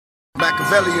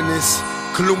Machiavellian is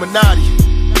Illuminati,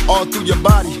 all through your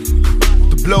body.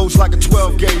 The blows like a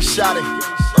 12-gauge shot.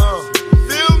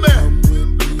 Feel me?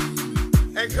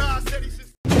 And God said he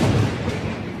should.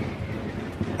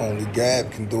 Only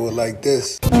Gab can do it like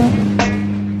this. Bum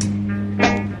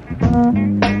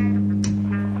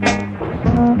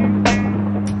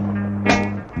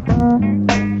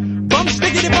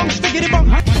stickity bum.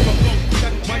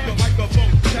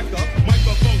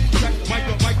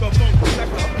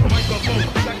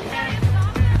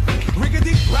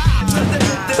 Riggedy ride.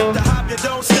 The hop, you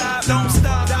don't stop. That's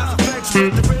effects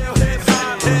with the real hip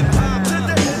hop.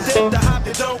 The hop,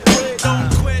 you don't quit.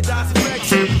 That's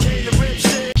effects, you came to rip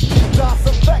shit. Das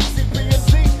effects,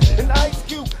 CPNC, and Ice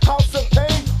Cube, House of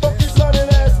Pain, fuck you running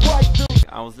ass white dude.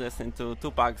 I was listening to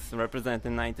Tupac's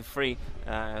representing 93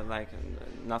 like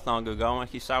not long ago, and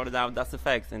he shouted out Das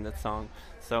Effects in that song.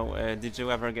 So did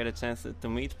you ever get a chance to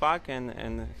meet Pac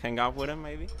and hang out with him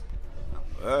maybe?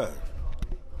 Yeah.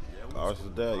 I was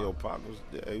there, yo, Pac was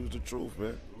there. He was the truth, man.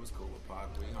 It was cool with Pac.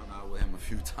 We hung out with him a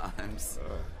few times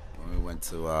when we went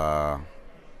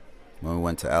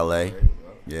to LA.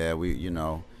 Yeah, we, you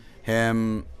know,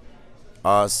 him,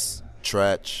 us,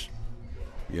 Tretch,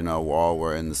 you know, we all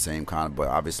were in the same kind of, but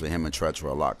obviously him and Tretch were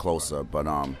a lot closer. But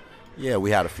yeah, we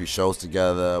had a few shows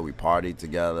together. We partied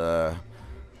together,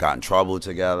 got in trouble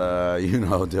together. You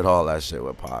know, did all that shit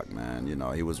with Pac, man. You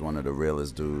know, he was one of the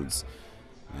realest dudes.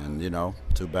 And, you know,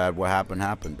 too bad what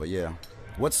happened. But, yeah.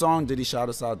 What song did he shout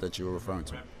us out that you were referring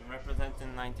to?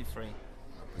 Representing 93.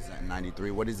 Representing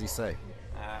 93. What does he say?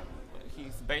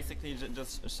 He's basically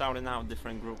just shouting out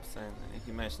different groups, and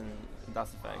he mentioned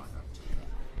Das Effects.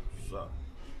 What's up?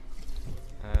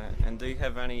 And do you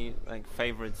have any like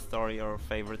favorite story or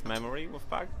favorite memory with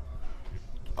Pac?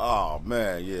 Oh,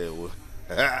 man, yeah. Well,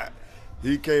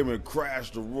 he came and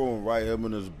crashed the room, right, him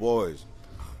and his boys.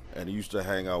 And he used to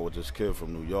hang out with this kid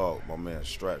from New York, my man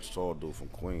Stretch, tall dude from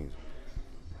Queens.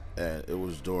 And it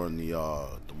was during the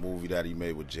movie that he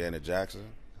made with Janet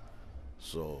Jackson.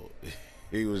 So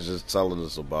he was just telling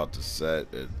us about the set,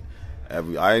 and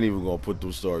I ain't even gonna put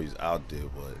those stories out there,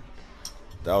 but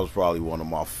that was probably one of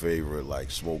my favorite, like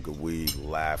smoking weed,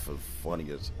 laughing,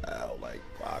 funny as hell, like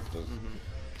Pac just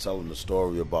telling the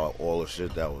story about all the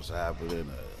shit that was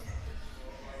happening.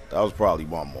 That was probably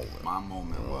my moment. My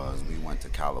moment was we went to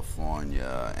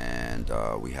California and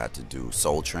we had to do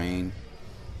Soul Train.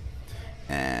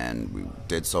 And we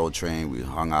did Soul Train. We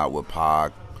hung out with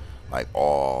Pac like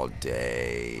all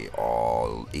day,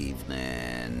 all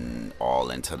evening,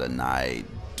 all into the night,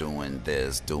 doing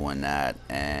this, doing that.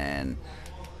 And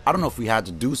I don't know if we had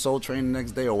to do Soul Train the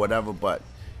next day or whatever, but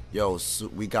yo, so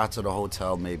we got to the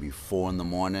hotel maybe 4 in the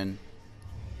morning,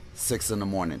 6 in the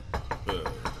morning.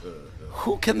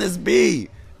 Who can this be?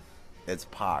 It's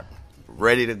Pac,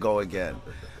 ready to go again.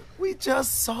 We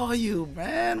just saw you,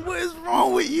 man. What is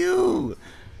wrong with you?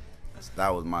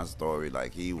 That was my story.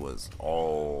 Like, he was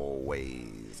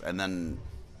always. And then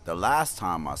the last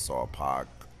time I saw Pac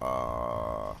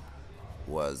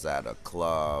was at a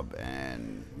club,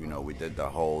 and you know, we did the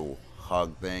whole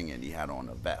hug thing, and he had on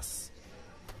a vest.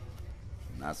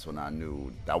 And that's when I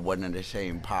knew that wasn't a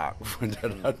shame Pac.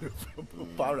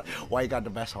 Why you got the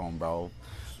vest on, bro?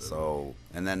 So,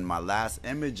 and then my last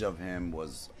image of him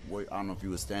was, I don't know if you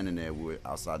were standing there, we were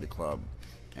outside the club,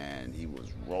 and he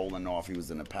was rolling off. He was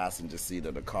in the passenger seat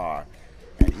of the car,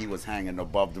 and he was hanging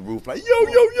above the roof like, yo,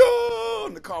 yo, yo!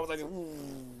 And the car was like, ooh.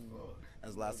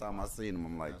 That's the last time I seen him.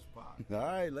 I'm like, all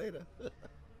right, later.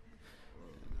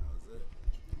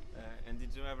 And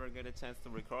did you ever get a chance to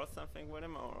record something with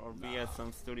him or be at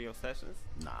some studio sessions?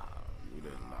 Nah, We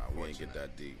didn't. We didn't get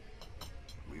that deep.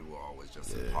 we were always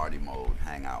just in party mode,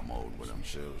 hangout mode with him.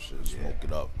 Chill, smoke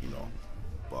it up, you know,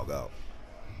 bug out.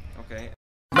 Okay.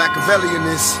 Machiavellian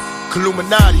is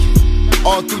Illuminati,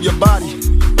 all through your body.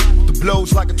 The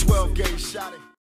blows like a 12-gauge shot.